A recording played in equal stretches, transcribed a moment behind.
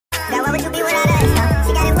What would you be without us?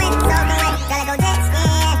 She got it wet, so go wet. Gotta go jet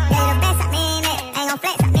skiing. Yeah, the best, I mean it. Ain't gon'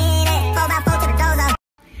 flex, I mean it. 4x4 to the dozer.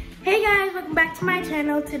 Hey guys, welcome back to my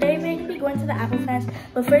channel. Today we're gonna be going to the Apple Fest,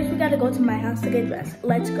 but first we gotta go to my house to get dressed.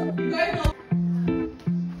 Let's go.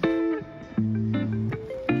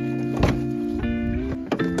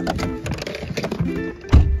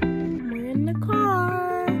 We're in the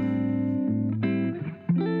car.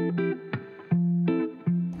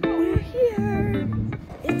 We're here.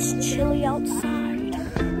 It's chilly outside.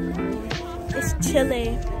 It's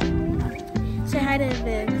chilly. Say hi to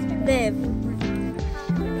Viv. Viv.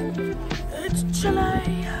 It's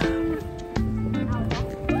chilly.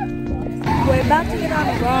 We're about to get on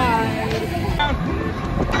a ride.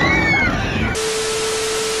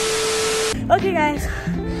 Okay guys,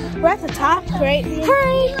 we're at the top, right?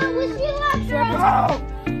 Hi!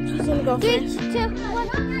 She's gonna go first.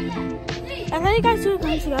 I thought you guys two were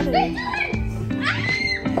going together.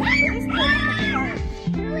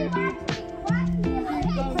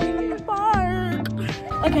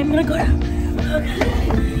 Okay, I'm gonna go down.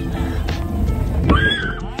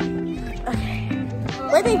 Okay.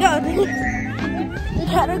 Where'd they go? We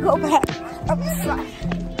gotta go back. I'm sorry.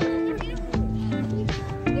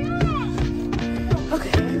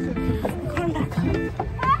 Okay. Come back up.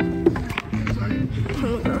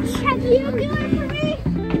 Oh my gosh. Can you do it for me?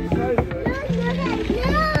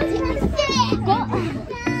 No. Go.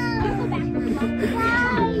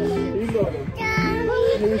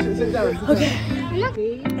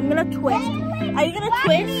 Okay. I'm gonna twist. Are you gonna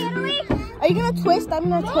twist? Are you gonna twist? I'm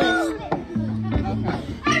gonna twist.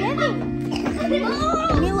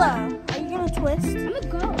 Mila, are you gonna twist? I'm gonna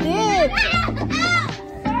go. Good.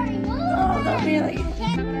 Sorry, no. Oh, not really.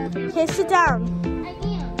 Okay, sit down. I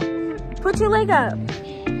can't. Put your leg up.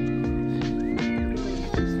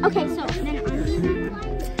 Okay, so then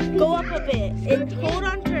Go up a bit. And hold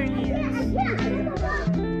on to her hands.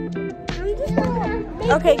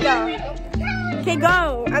 Okay, go. Okay,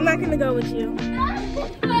 go. I'm not gonna go with you.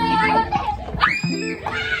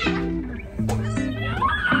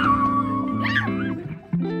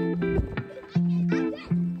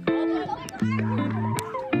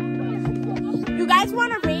 You guys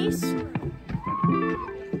want to race?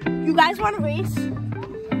 You guys want to race?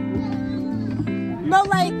 No,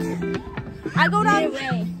 like, I go down.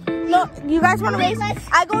 No, you guys want to race?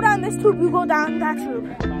 I go down this tube, you go down that tube.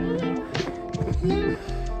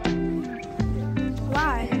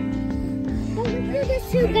 Why? let's do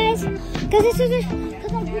this too, guys. Because this is just.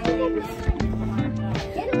 Italy.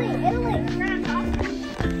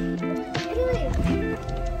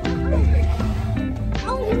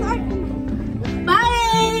 Oh, you like.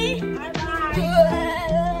 Bye!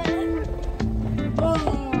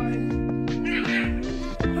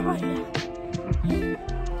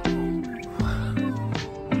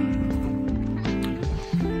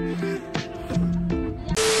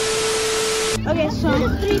 Okay, so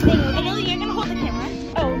Three things. Italy, you're gonna hold the camera.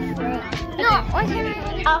 Oh, No, why can't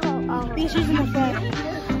I? I'll. because she's in the front.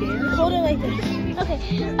 Hold it like this. Okay,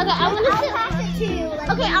 I'm gonna sit.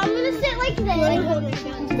 Okay, I'm gonna sit like this. Hold it.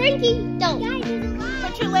 Frankie, don't.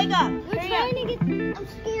 Put your leg up. We're trying to get. I'm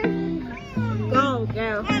scared. Go,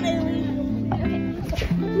 girl. Come on, Italy.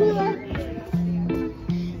 Mila.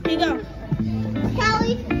 Here you go.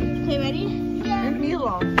 Callie. Okay, ready? Yeah. And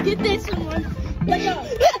Mila. Get this one. Let go.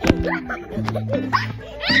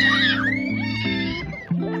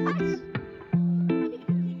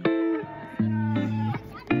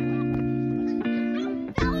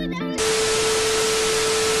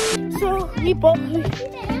 So we both.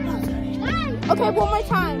 Okay, one more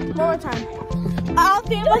time.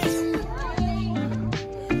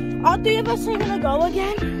 All three of us are gonna go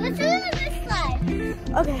again. Let's do it on this side.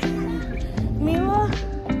 Okay.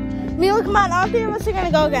 Mila, come on. All three of us are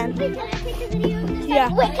gonna go again. Wait, can I take a video of this? Yeah.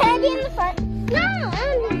 Wait, can I be in the front? No, I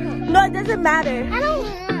don't want to. No, it doesn't matter. I don't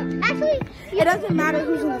want. Actually, It doesn't matter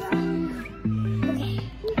who's in the front. okay.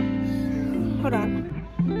 Hold on.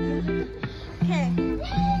 Okay.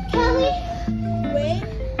 Kelly. Wait.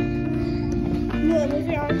 Mila, move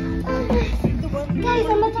your arm. Guys,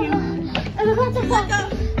 I'm about to go.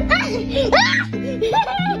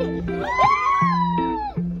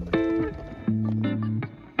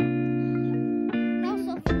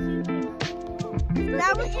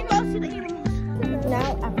 Now we can go to the animals.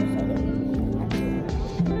 Now episode.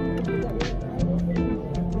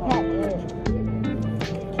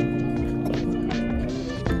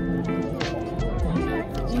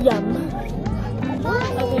 Yum.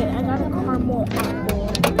 Okay, I got a caramel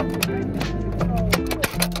apple.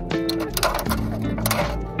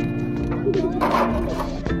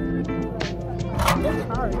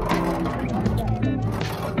 It's hard.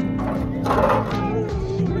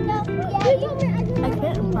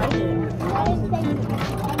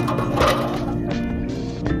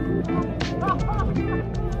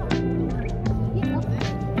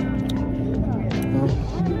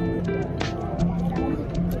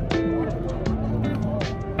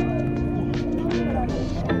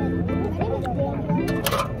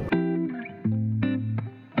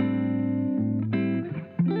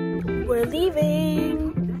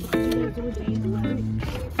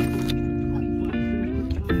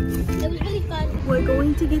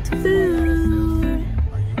 going to get food.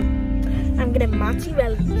 I'm getting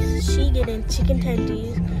mozzarella. She getting chicken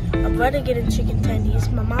tendies. My brother getting chicken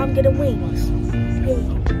tendies. My mom getting wings.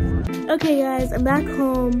 Okay guys, I'm back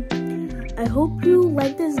home. I hope you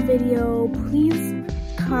like this video. Please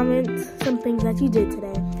comment some things that you did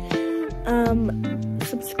today.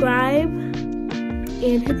 Subscribe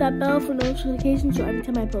and hit that bell for notifications so every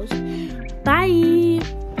time I post.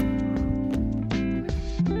 Bye!